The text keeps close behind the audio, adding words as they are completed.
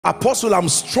Apostle, I'm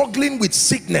struggling with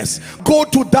sickness. Go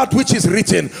to that which is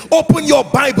written. Open your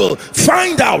Bible.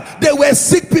 Find out there were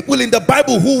sick people in the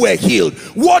Bible who were healed.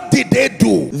 What did they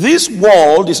do? This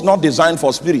world is not designed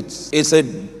for spirits. It's a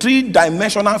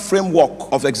three-dimensional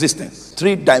framework of existence.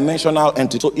 Three-dimensional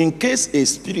entity. So in case a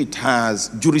spirit has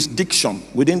jurisdiction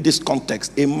within this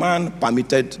context, a man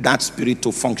permitted that spirit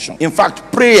to function. In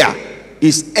fact, prayer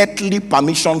is earthly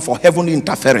permission for heavenly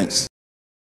interference.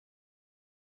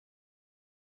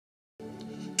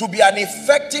 To be an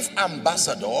effective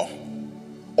ambassador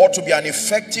or to be an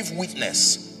effective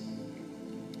witness,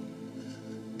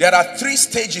 there are three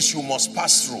stages you must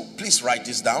pass through. Please write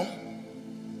this down.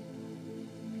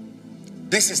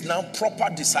 This is now proper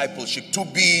discipleship. To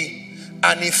be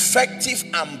an effective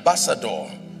ambassador,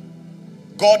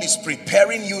 God is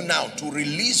preparing you now to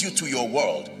release you to your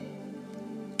world.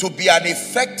 To be an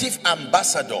effective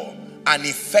ambassador, an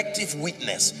effective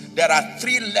witness, there are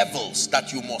three levels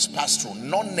that you must pass through,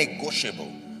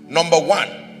 non-negotiable. Number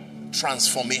one,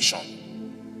 transformation.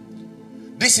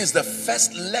 This is the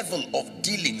first level of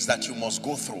dealings that you must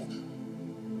go through.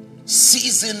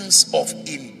 Seasons of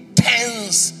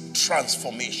intense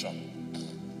transformation.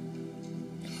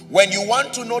 When you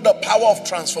want to know the power of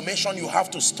transformation, you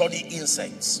have to study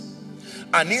insects.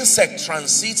 An insect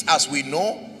transits, as we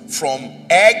know, from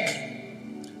egg,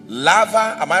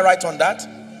 larva, am I right on that?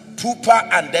 Pupa,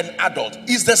 and then adult.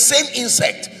 Is the same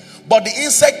insect, but the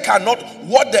insect cannot,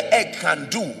 what the egg can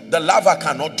do, the larva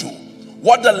cannot do.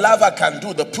 What the larva can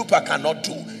do, the pupa cannot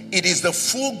do. It is the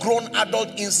full-grown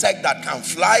adult insect that can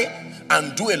fly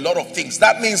and do a lot of things.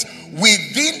 That means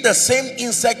within the same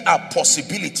insect are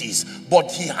possibilities, but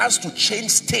he has to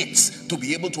change states to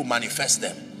be able to manifest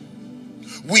them.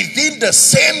 Within the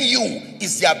same you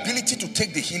is the ability to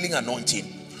take the healing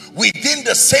anointing. Within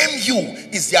the same you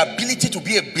is the ability to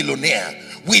be a billionaire.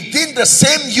 Within the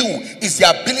same you is the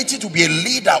ability to be a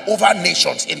leader over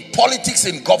nations, in politics,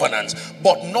 in governance,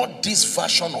 but not this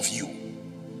version of you.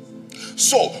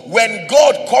 So when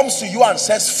God comes to you and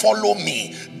says, follow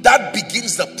me, that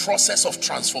begins the process of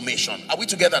transformation. Are we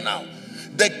together now?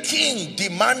 The king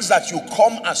demands that you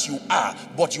come as you are,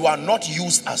 but you are not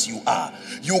used as you are.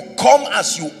 You come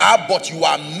as you are, but you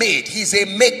are made. He's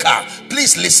a maker.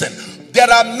 Please listen. There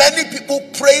are many people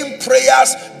praying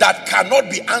prayers that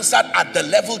cannot be answered at the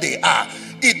level they are.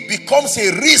 It becomes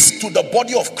a risk to the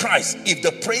body of Christ if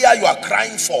the prayer you are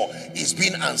crying for is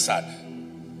being answered.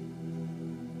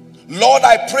 Lord,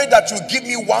 I pray that you give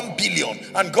me 1 billion.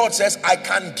 And God says, I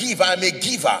can give. I am a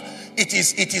giver. It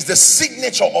is the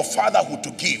signature of fatherhood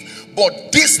to give.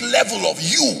 But this level of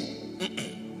you,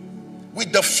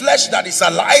 with the flesh that is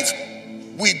alive,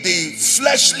 with the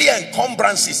fleshly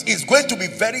encumbrances, is going to be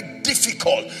very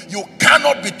difficult. You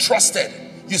cannot be trusted.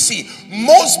 You see,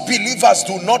 most believers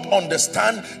do not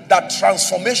understand that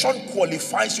transformation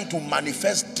qualifies you to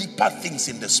manifest deeper things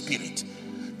in the spirit.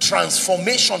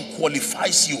 Transformation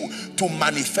qualifies you to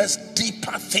manifest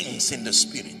deeper things in the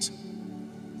spirit.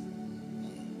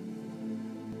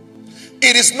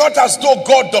 It is not as though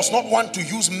God does not want to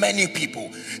use many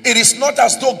people. It is not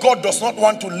as though God does not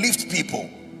want to lift people.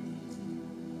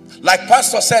 Like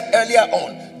Pastor said earlier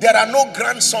on, there are no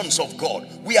grandsons of God.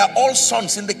 We are all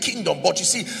sons in the kingdom. But you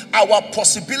see, our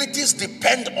possibilities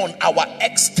depend on our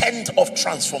extent of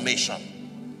transformation.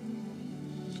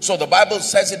 So the Bible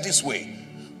says it this way.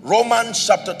 Romans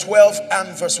chapter 12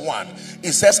 and verse 1.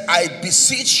 It says, I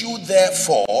beseech you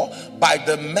therefore by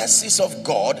the mercies of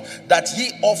God that ye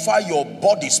offer your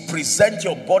bodies, present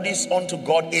your bodies unto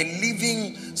God, a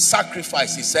living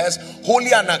sacrifice. He says,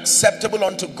 holy and acceptable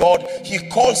unto God. He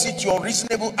calls it your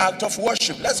reasonable act of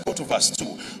worship. Let's go to verse 2.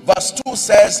 Verse 2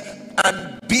 says,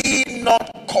 and be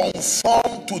not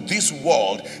conformed to this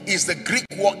world, is the Greek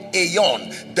word aeon,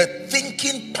 the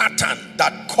thinking pattern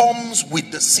that comes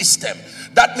with the system.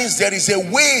 That means there is a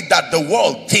way that the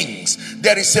world thinks.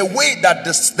 There is a way that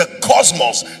the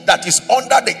cosmos that is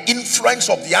under the influence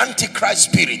of the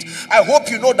Antichrist spirit. I hope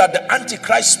you know that the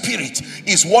Antichrist spirit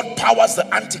is what powers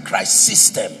the Antichrist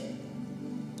system.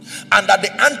 And that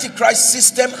the Antichrist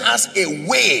system has a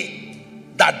way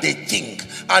that they think.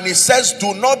 And it says,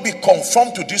 do not be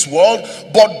conformed to this world,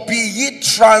 but be ye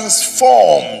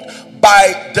transformed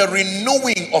by the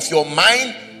renewing of your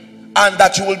mind, and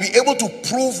that you will be able to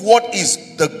prove what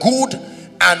is the good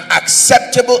and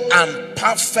acceptable and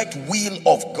perfect will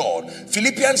of God.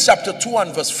 Philippians chapter 2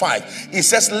 and verse 5, it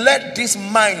says, let this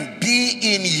mind be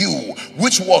in you,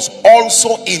 which was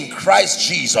also in Christ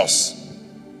Jesus.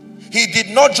 He did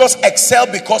not just excel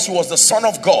because he was the Son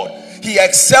of God. He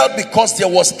excelled because there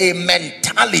was a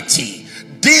mentality.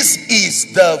 This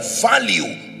is the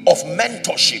value of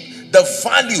mentorship. the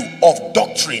value of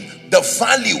doctrine, the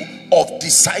value of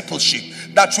discipleship,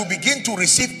 that you begin to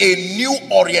receive a new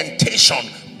orientation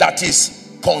that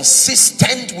is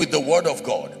consistent with the word of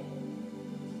God.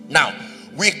 Now,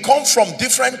 we come from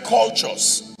different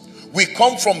cultures, we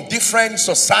come from different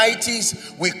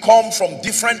societies, we come from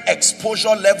different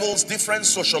exposure levels, different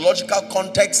sociological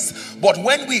contexts, but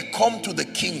when we come to the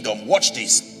kingdom, watch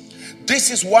this. This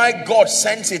is why God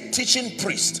sends a teaching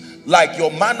priest like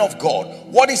your man of God.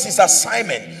 What is his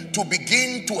assignment? To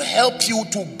begin to help you,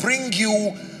 to bring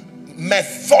you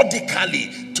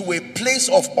methodically to a place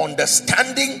of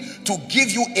understanding, to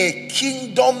give you a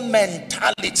kingdom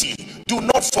mentality. Do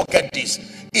not forget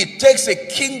this. It takes a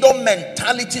kingdom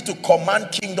mentality to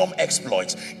command kingdom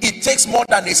exploits. It takes more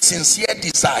than a sincere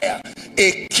desire,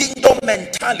 a kingdom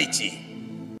mentality.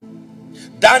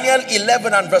 Daniel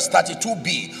 11 and verse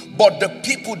 32b, but the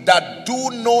people that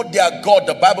do know their God,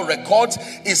 the Bible records,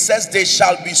 it says they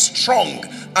shall be strong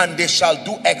and they shall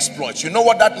do exploits. You know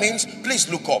what that means? Please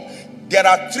look up. There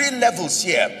are 3 levels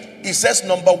here. It says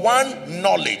number 1,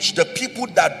 knowledge. The people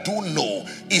that do know,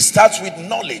 it starts with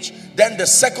knowledge. Then the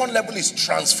second level is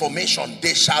transformation.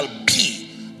 They shall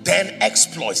be. Then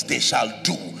exploits, they shall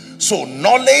do. So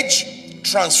knowledge,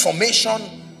 transformation,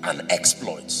 and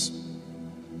exploits.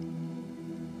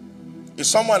 Is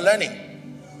someone learning?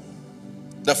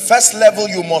 The first level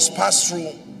you must pass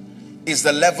through is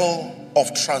the level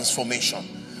of transformation.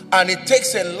 And it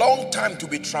takes a long time to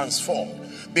be transformed,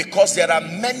 because there are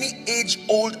many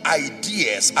age-old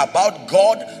ideas about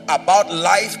God, about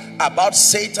life, about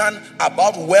Satan,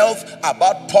 about wealth,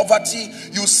 about poverty.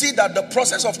 You see that the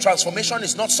process of transformation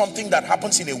is not something that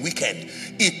happens in a weekend.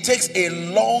 It takes a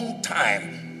long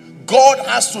time. God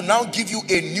has to now give you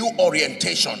a new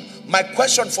orientation. My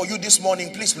question for you this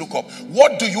morning, please look up.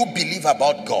 What do you believe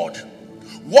about God?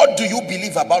 What do you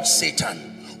believe about Satan?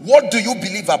 What do you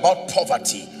believe about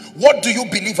poverty? What do you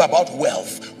believe about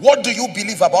wealth? What do you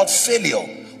believe about failure?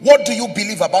 What do you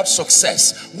believe about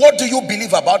success? What do you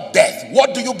believe about death?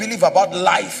 What do you believe about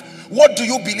life? What do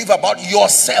you believe about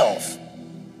yourself?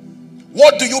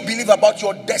 What do you believe about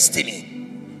your destiny?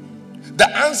 The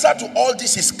answer to all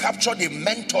this is captured in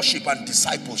mentorship and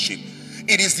discipleship.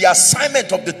 It is the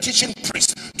assignment of the teaching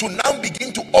priest to now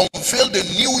begin to unveil the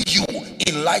new you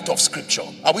in light of scripture.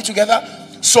 Are we together?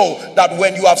 So that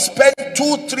when you have spent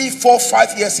 2, 3, 4,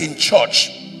 5 years in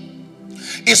church,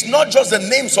 it's not just the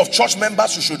names of church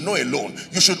members you should know alone.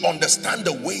 You should understand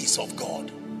the ways of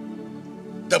God,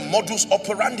 the modus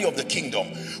operandi of the kingdom,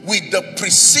 with the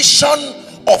precision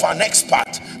of an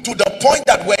expert, to the point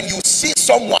that when you see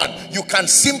someone, you can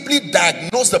simply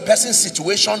diagnose the person's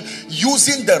situation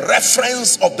using the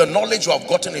reference of the knowledge you have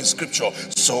gotten in scripture.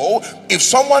 So if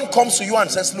someone comes to you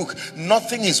and says, look,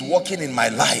 nothing is working in my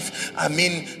life, I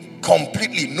mean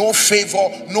completely, no favor,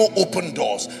 no open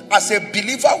doors, as a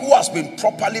believer who has been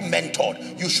properly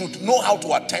mentored, you should know how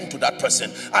to attend to that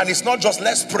person. And it's not just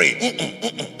let's pray.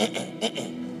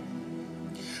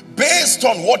 Based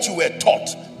on what you were taught,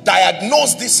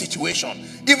 diagnose this situation.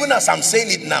 Even as I'm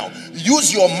saying it now,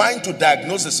 use your mind to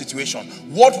diagnose the situation.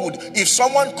 What would, if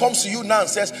someone comes to you now and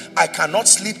says, I cannot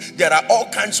sleep, there are all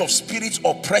kinds of spirits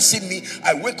oppressing me,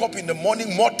 I wake up in the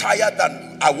morning more tired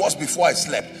than I was before I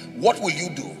slept, what will you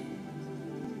do?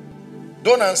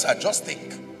 Don't answer, just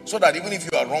think, so that even if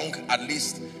you are wrong, at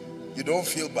least you don't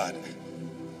feel bad.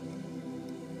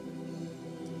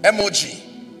 Emoji.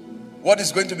 What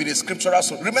is going to be the scriptural?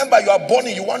 So remember, you are born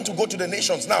and you want to go to the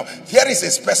nations. Now, here is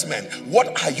a specimen.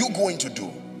 What are you going to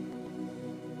do?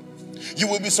 You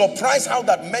will be surprised how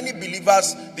that many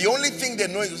believers, the only thing they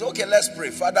know is, okay, let's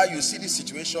pray. Father, you see this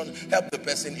situation, help the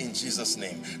person in Jesus'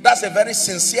 name. That's a very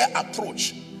sincere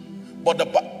approach. But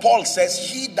Paul says,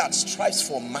 he that strives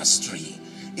for mastery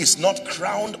is not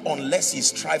crowned unless he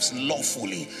strives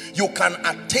lawfully. You can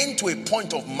attain to a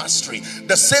point of mastery.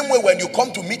 The same way when you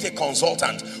come to meet a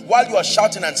consultant, while you are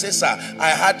shouting and say, sir, I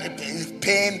had a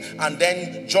pain and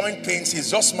then joint pains,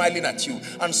 he's just smiling at you.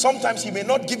 And sometimes he may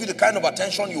not give you the kind of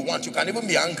attention you want. You can even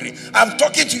be angry. I'm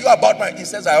talking to you about my... He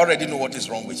says, I already know what is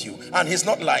wrong with you. And he's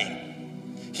not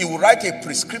lying. He will write a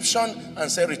prescription and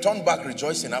say, return back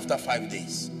rejoicing after 5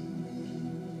 days.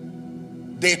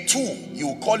 Day 2, you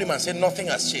will call him and say, nothing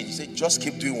has changed. He said, just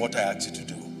keep doing what I asked you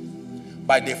to do.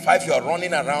 By day 5, you are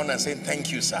running around and saying,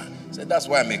 thank you, sir. He said, that's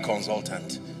why I'm a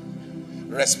consultant.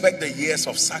 Respect the years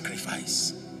of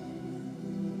sacrifice.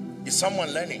 Is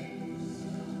someone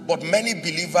learning? But many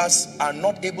believers are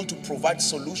not able to provide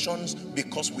solutions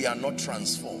because we are not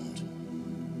transformed.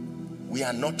 We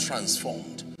are not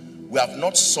transformed. We have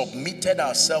not submitted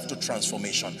ourselves to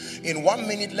transformation. In 1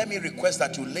 minute, let me request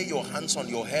that you lay your hands on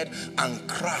your head and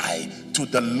cry to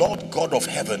the Lord God of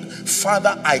heaven.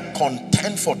 Father, I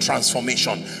contend for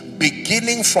transformation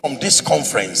beginning from this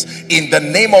conference in the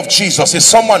name of Jesus. Is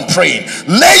someone praying?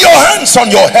 Lay your hands on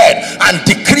your head and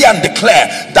decree and declare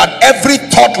that every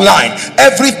thought line,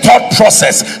 every thought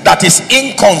process that is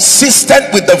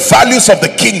inconsistent with the values of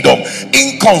the kingdom,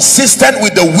 inconsistent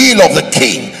with the will of the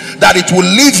King, that it will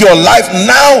live your life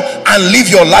now and live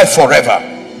your life forever.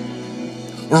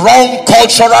 Wrong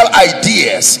cultural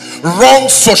ideas, wrong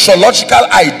sociological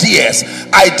ideas,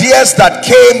 ideas that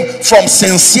came from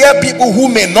sincere people who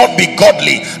may not be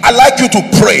godly. I'd like you to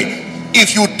pray.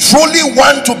 If you truly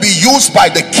want to be used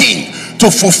by the King to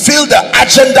fulfill the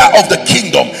agenda of the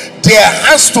kingdom, there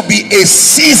has to be a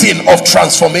season of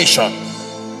transformation.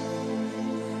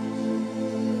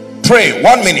 Pray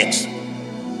 1 minute.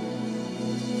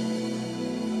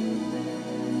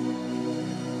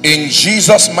 In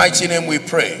Jesus' mighty name we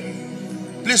pray.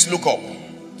 Please look up.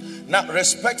 Now,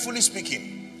 respectfully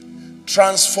speaking,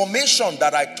 transformation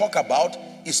that I talk about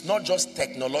is not just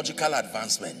technological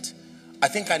advancement. I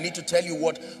think I need to tell you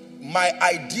what my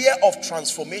idea of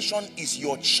transformation is: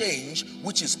 your change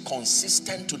which is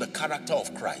consistent to the character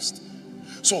of Christ.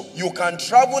 So you can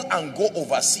travel and go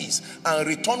overseas and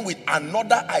return with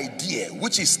another idea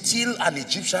which is still an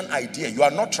Egyptian idea. You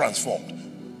are not transformed.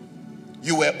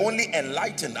 You were only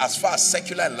enlightened as far as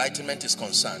secular enlightenment is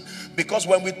concerned. Because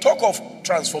when we talk of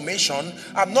transformation,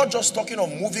 I'm not just talking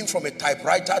of moving from a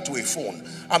typewriter to a phone.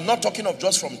 I'm not talking of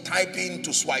just from typing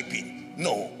to swiping.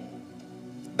 No.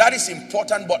 That is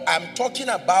important, but I'm talking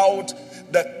about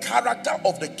the character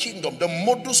of the kingdom, the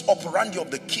modus operandi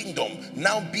of the kingdom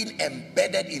now being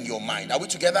embedded in your mind. Are we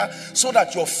together? So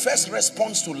that your first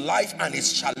response to life and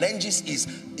its challenges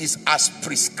is as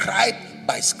prescribed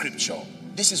by scripture.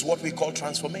 This is what we call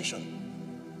transformation.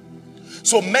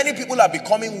 So many people are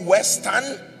becoming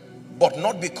Western but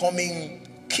not becoming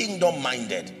kingdom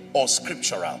minded or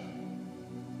scriptural.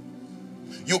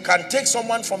 You can take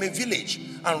someone from a village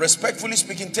and, respectfully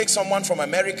speaking, take someone from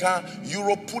America,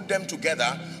 Europe, put them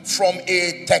together. From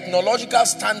a technological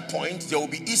standpoint, there will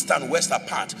be east and west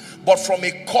apart, but from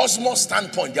a cosmos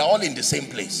standpoint, they're all in the same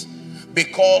place,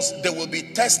 because they will be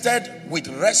tested with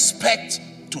respect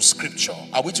to scripture.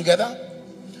 Are we together?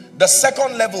 The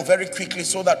second level, very quickly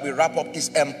so that we wrap up, is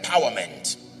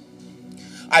empowerment.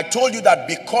 I told you that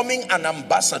becoming an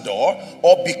ambassador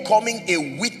or becoming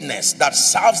a witness that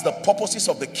serves the purposes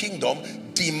of the kingdom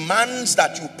demands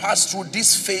that you pass through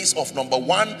this phase of, number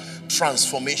one,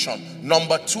 transformation.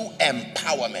 Number two,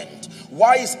 empowerment.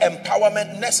 Why is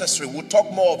empowerment necessary? We'll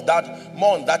talk more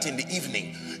on that in the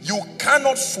evening. You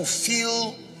cannot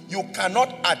fulfill, you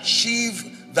cannot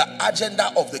achieve the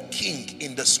agenda of the King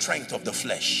in the strength of the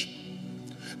flesh.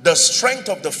 The strength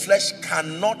of the flesh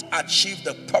cannot achieve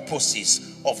the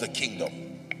purposes of the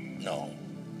kingdom. No.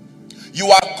 You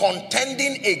are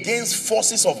contending against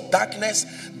forces of darkness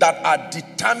that are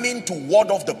determined to ward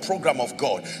off the program of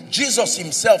God. Jesus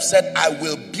himself said, I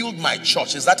will build my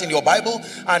church. Is that in your Bible?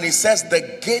 And he says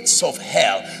the gates of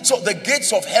hell. So the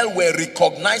gates of hell were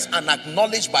recognized and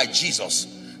acknowledged by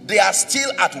Jesus. They are still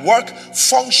at work,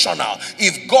 functional.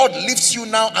 If God lifts you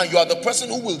now and you are the person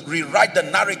who will rewrite the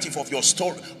narrative of your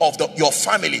story, of your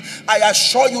family, I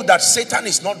assure you that Satan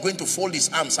is not going to fold his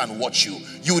arms and watch you.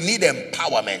 You need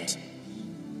empowerment.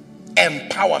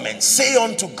 Empowerment. Say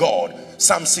unto God,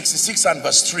 Psalm 66 and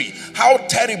verse 3, how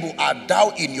terrible art thou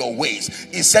in your ways.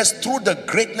 It says, through the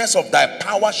greatness of thy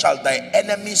power shall thy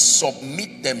enemies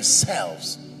submit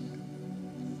themselves.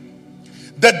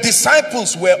 The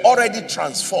disciples were already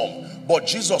transformed, but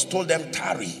Jesus told them,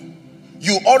 tarry.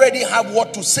 You already have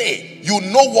what to say. You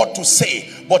know what to say,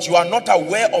 but you are not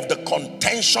aware of the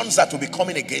contentions that will be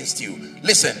coming against you.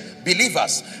 Listen,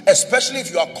 believers, especially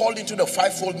if you are called into the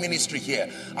fivefold ministry here,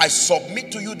 I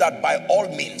submit to you that by all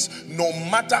means, no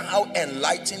matter how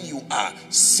enlightened you are,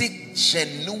 seek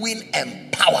genuine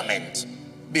empowerment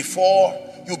before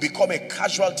you become a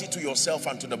casualty to yourself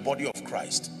and to the body of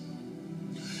Christ.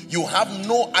 You have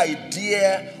no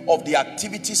idea of the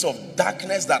activities of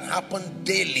darkness that happen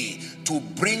daily to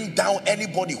bring down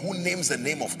anybody who names the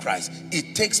name of Christ.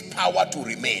 It takes power to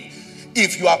remain.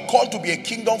 If you are called to be a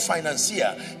kingdom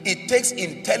financier, it takes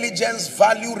intelligence,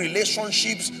 value,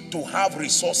 relationships to have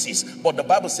resources. But the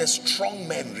Bible says strong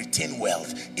men retain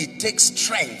wealth. It takes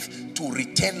strength to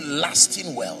retain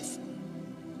lasting wealth.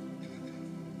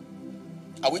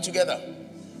 Are we together?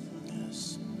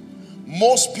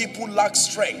 Most people lack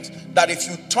strength, that if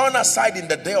you turn aside in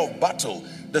the day of battle,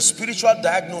 the spiritual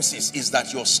diagnosis is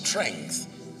that your strength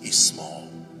is small.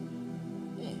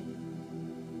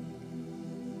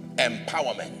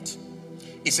 Empowerment.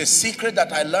 It's a secret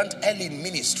that I learned early in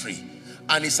ministry,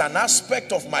 and it's an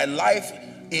aspect of my life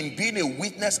in being a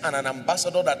witness and an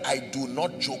ambassador that I do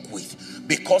not joke with,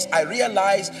 because I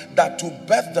realize that to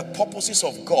birth the purposes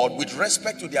of God with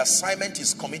respect to the assignment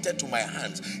is committed to my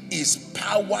hands is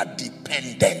power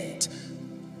dependent.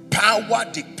 Power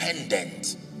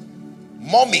dependent.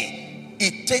 Mommy,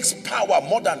 it takes power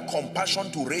more than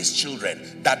compassion to raise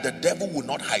children that the devil will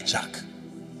not hijack.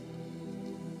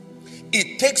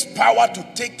 It takes power to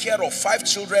take care of 5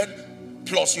 children,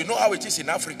 plus you know how it is in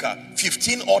Africa,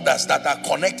 15 others that are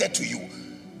connected to you.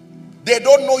 They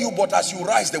don't know you, but as you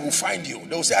rise, they will find you.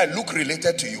 They will say, I look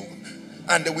related to you.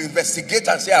 And they will investigate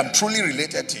and say, I'm truly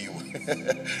related to you.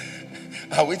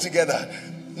 Are we together?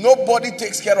 Nobody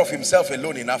takes care of himself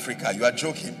alone in Africa. You are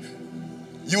joking.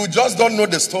 You just don't know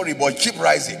the story, but keep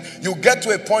rising. You get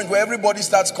to a point where everybody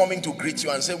starts coming to greet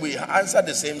you and say, we answer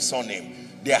the same surname.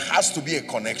 There has to be a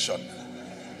connection.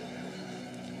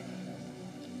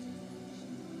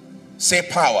 Say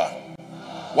power.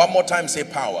 One more time, say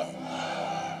power.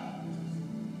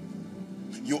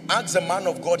 You ask the man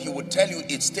of God, he would tell you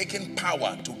it's taken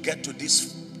power to get to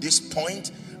this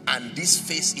point and this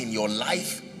phase in your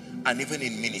life and even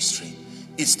in ministry.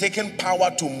 It's taken power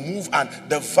to move, and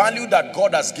the value that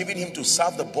God has given him to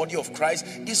serve the body of Christ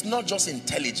is not just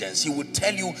intelligence. He would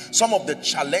tell you some of the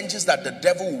challenges that the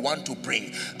devil will want to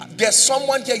bring. There's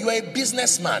someone here, you are a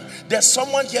businessman. There's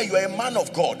someone here, you are a man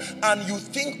of God, and you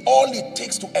think all it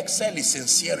takes to excel is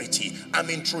sincerity. I'm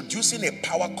introducing a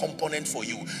power component for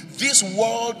you. This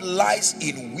world lies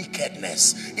in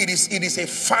wickedness. It is a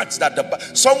fact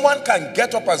that someone can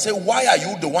get up and say, why are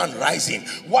you the one rising?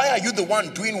 Why are you the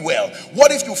one doing well?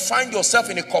 What if you find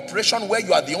yourself in a corporation where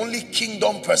you are the only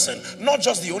kingdom person, not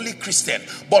just the only Christian,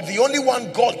 but the only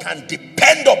one God can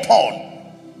depend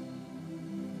upon?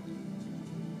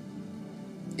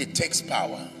 It takes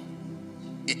power.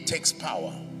 It takes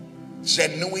power.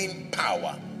 Genuine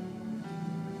power.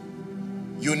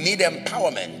 You need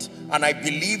empowerment. And I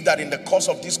believe that in the course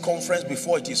of this conference,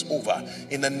 before it is over,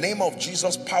 in the name of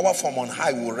Jesus, power from on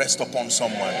high will rest upon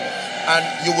someone.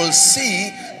 And you will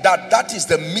see that that is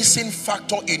the missing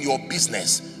factor in your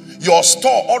business. Your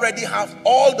store already have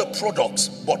all the products,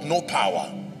 but no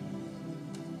power.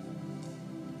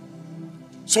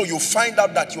 So you find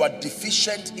out that you are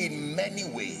deficient in many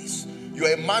ways.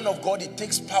 You're a man of God. It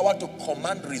takes power to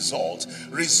command results.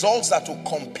 Results that will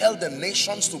compel the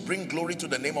nations to bring glory to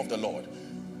the name of the Lord.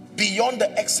 Beyond the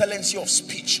excellency of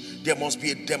speech, there must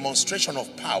be a demonstration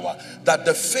of power, that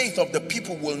the faith of the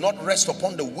people will not rest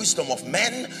upon the wisdom of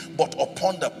men, but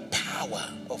upon the power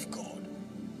of God.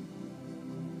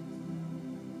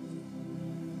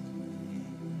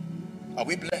 Are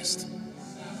we blessed?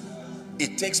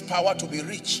 It takes power to be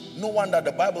rich. No wonder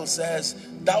the Bible says,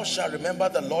 thou shalt remember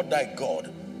the Lord thy God.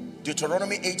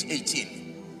 Deuteronomy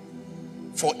 8:18.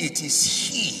 For it is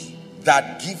he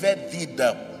that giveth thee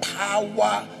the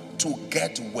power to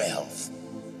get wealth.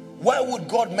 Why would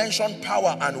God mention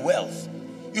power and wealth?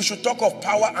 You should talk of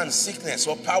power and sickness,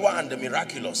 or power and the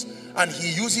miraculous. And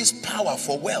he uses power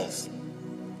for wealth.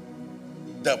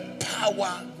 The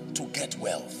power to get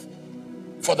wealth.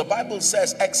 For the Bible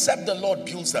says, except the Lord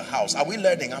builds the house. Are we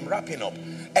learning? I'm wrapping up.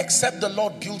 Except the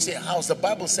Lord builds a house, the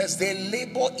Bible says they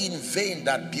labor in vain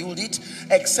that build it.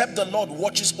 Except the Lord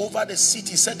watches over the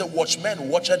city, said the watchman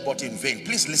watched but in vain.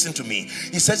 Please listen to me.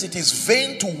 He says it is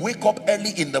vain to wake up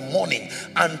early in the morning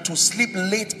and to sleep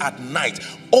late at night,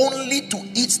 only to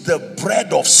eat the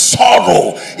bread of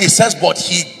sorrow. He says, but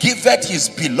he giveth his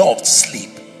beloved sleep.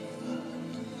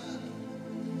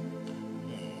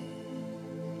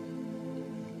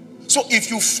 So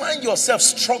if you find yourself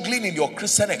struggling in your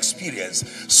Christian experience,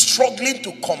 struggling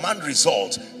to command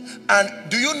results, and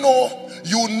do you know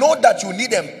that you need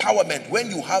empowerment when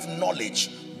you have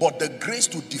knowledge, but the grace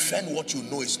to defend what you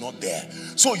know is not there.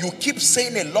 So you keep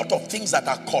saying a lot of things that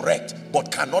are correct,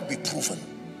 but cannot be proven.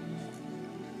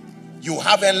 You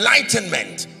have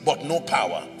enlightenment, but no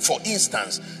power. For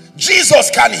instance, Jesus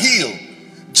can heal.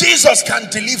 Jesus can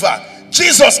deliver.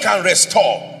 Jesus can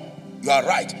restore. You are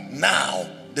right. Now,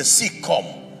 the sick come,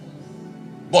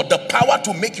 but the power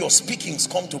to make your speakings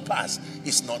come to pass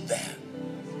is not there.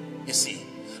 You see,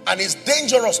 and it's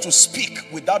dangerous to speak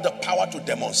without the power to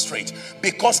demonstrate,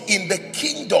 because in the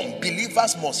kingdom,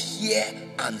 believers must hear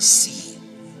and see.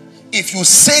 If you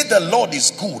say the Lord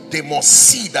is good, they must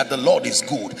see that the Lord is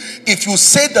good. If you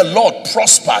say the Lord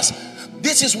prospers,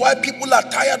 this is why people are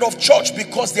tired of church,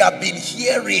 because they have been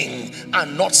hearing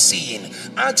and not seeing.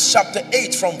 Acts chapter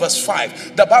 8 from verse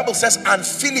 5, the Bible says, and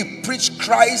Philip preached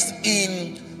Christ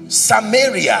in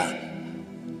Samaria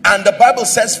And the Bible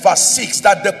says, verse 6,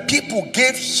 that the people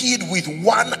gave heed with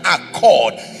one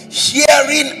accord,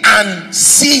 hearing and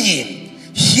seeing.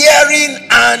 Hearing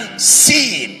and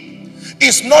seeing.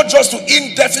 It's not just to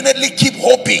indefinitely keep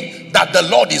hoping that the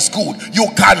Lord is good. You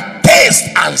can taste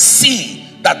and see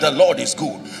that the Lord is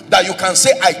good. That you can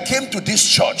say, I came to this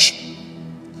church,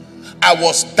 I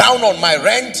was down on my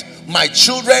rent, my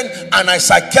children, and as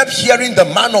I kept hearing the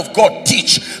man of God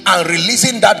teach and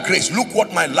releasing that grace, look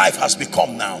what my life has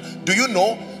become now. Do you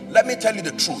know? Let me tell you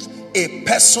the truth. A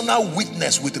personal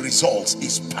witness with results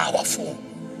is powerful.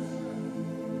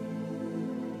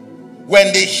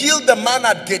 When they healed the man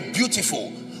at Gate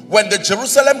Beautiful, when the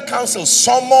Jerusalem council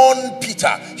summoned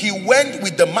Peter, he went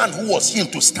with the man who was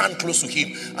healed to stand close to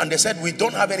him, and they said, we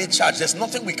don't have any charge, there's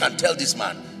nothing we can tell this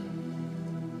man.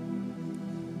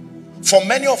 For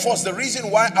many of us, the reason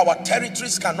why our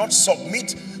territories cannot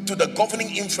submit to the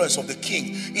governing influence of the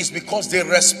king is because they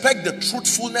respect the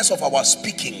truthfulness of our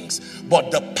speakings, but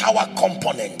the power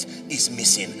component is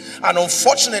missing. And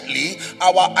unfortunately,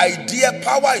 our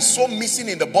power is so missing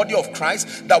in the body of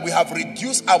Christ that we have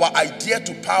reduced our idea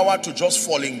to power to just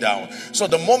falling down. So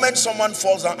the moment someone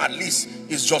falls down, at least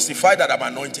it's justified that I'm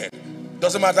anointed.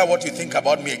 Doesn't matter what you think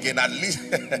about me again, at least.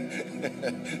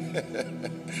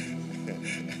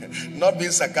 Not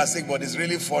being sarcastic, but it's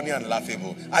really funny and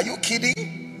laughable. Are you kidding?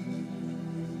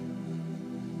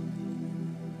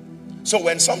 So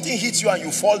when something hits you and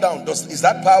you fall down, is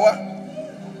that power?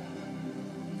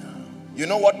 No. You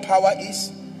know what power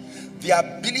is? The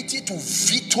ability to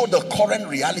veto the current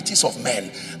realities of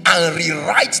men and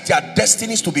rewrite their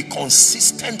destinies to be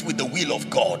consistent with the will of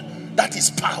God. That is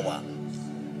power.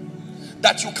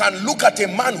 That you can look at a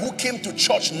man who came to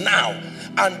church now,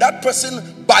 and that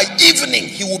person by evening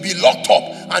he will be locked up,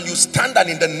 and you stand and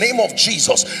in the name of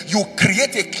Jesus you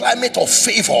create a climate of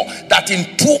favor that in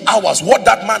 2 hours what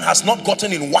that man has not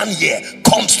gotten in 1 year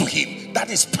comes to him.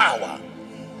 That is power.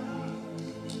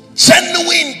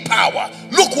 Genuine power.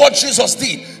 Look what Jesus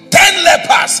did. 10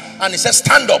 lepers, and he says,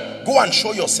 stand up, go and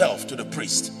show yourself to the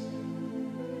priest.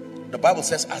 The Bible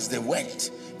says as they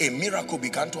went, a miracle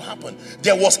began to happen.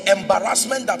 There was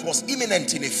embarrassment that was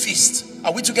imminent in a feast.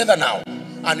 Are we together now?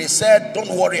 And he said, don't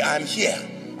worry, I am here.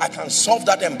 I can solve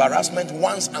that embarrassment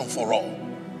once and for all.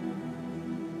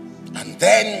 And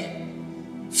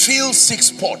then fill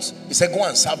 6 pots. He said, go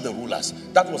and serve the rulers.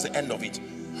 That was the end of it.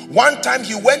 One time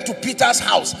he went to Peter's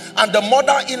house, and the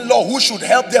mother-in-law who should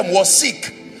help them was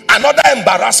sick. Another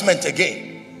embarrassment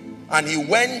again. And he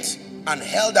went and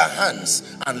held her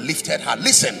hands and lifted her.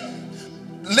 Listen,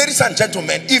 ladies and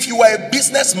gentlemen, if you are a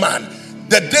businessman,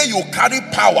 the day you carry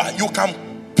power, you can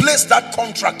place that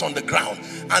contract on the ground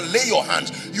and lay your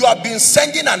hands. You have been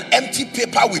sending an empty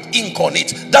paper with ink on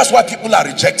it. That's why people are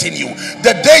rejecting you.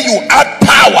 The day you add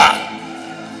power,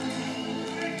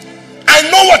 I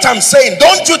know what I'm saying.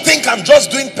 Don't you think I'm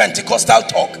just doing Pentecostal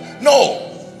talk? No.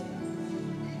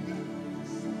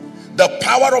 The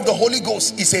power of the Holy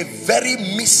Ghost is a very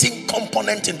missing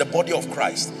component in the body of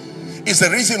Christ. Is the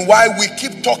reason why we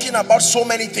keep talking about so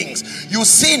many things. You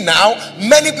see now,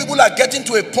 many people are getting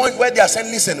to a point where they are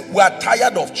saying, listen, we are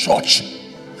tired of church.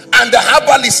 And the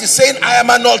herbalist is saying, I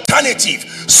am an alternative.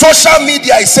 Social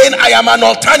media is saying, I am an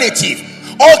alternative.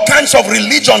 All kinds of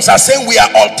religions are saying we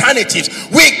are alternatives.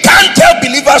 We can't tell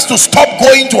believers to stop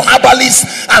going to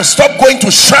herbalists and stop going to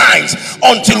shrines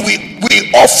until we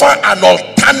offer an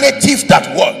alternative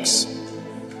that works.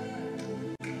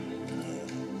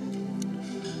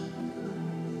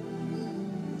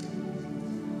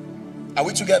 Are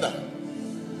we together?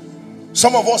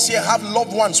 Some of us here have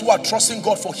loved ones who are trusting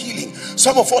God for healing.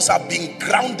 Some of us are being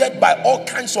grounded by all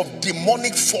kinds of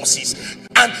demonic forces.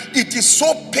 And it is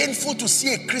so painful to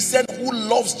see a Christian who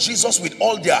loves Jesus with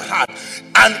all their heart.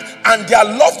 And their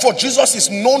love for Jesus is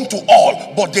known to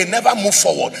all, but they never move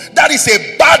forward. That is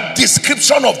a bad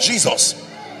description of Jesus.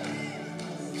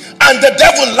 And the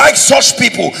devil likes such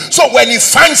people. So when he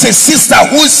finds a sister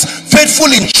who is faithful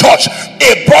in church,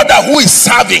 a brother who is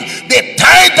serving, they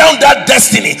tie down that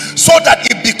destiny so that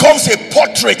it becomes a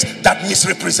portrait that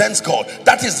misrepresents God.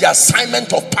 That is the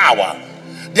assignment of power.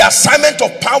 The assignment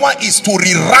of power is to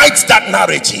rewrite that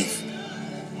narrative.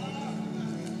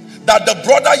 That the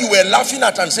brother you were laughing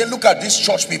at and saying, look at these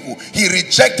church people, he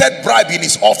rejected bribe in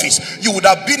his office. You would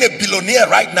have been a billionaire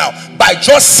right now by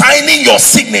just signing your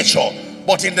signature.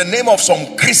 But in the name of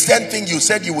some Christian thing, you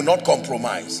said you will not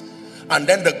compromise. And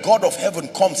then the God of heaven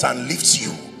comes and lifts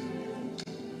you.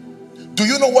 Do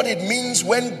you know what it means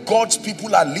when God's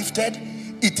people are lifted?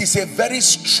 It is a very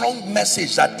strong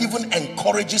message that even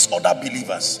encourages other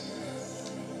believers.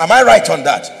 Am I right on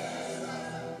that?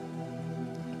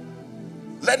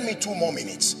 Let me 2 more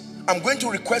minutes. I'm going to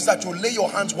request that you lay your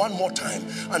hands one more time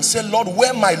and say, Lord,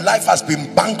 where my life has been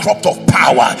bankrupt of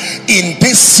power, in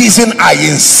this season I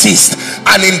insist,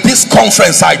 and in this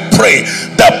conference I pray,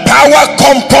 the power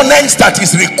components that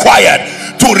is required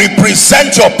to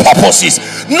represent your purposes,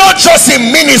 not just in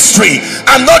ministry.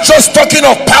 I'm not just talking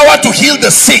of power to heal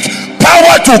the sick,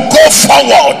 power to go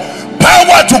forward,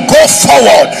 power to go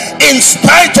forward in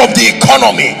spite of the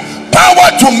economy, power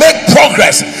to make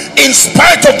progress in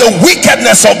spite of the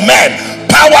wickedness of men,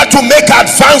 power to make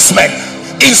advancement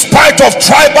in spite of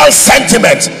tribal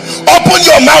sentiments. Open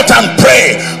your mouth and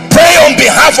pray. Pray on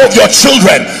behalf of your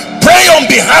children, pray on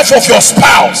behalf of your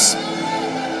spouse.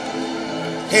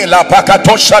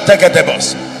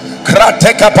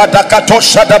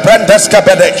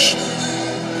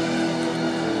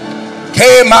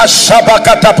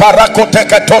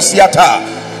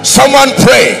 Someone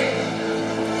pray.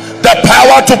 The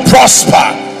power to prosper,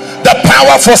 the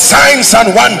power for signs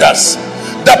and wonders,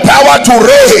 the power to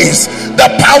raise, the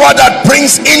power that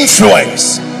brings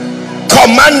influence,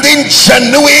 commanding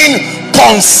genuine,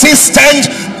 consistent,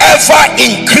 ever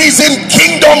increasing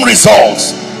kingdom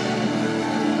results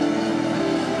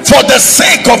for the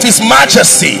sake of his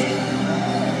majesty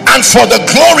and for the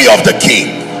glory of the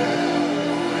king.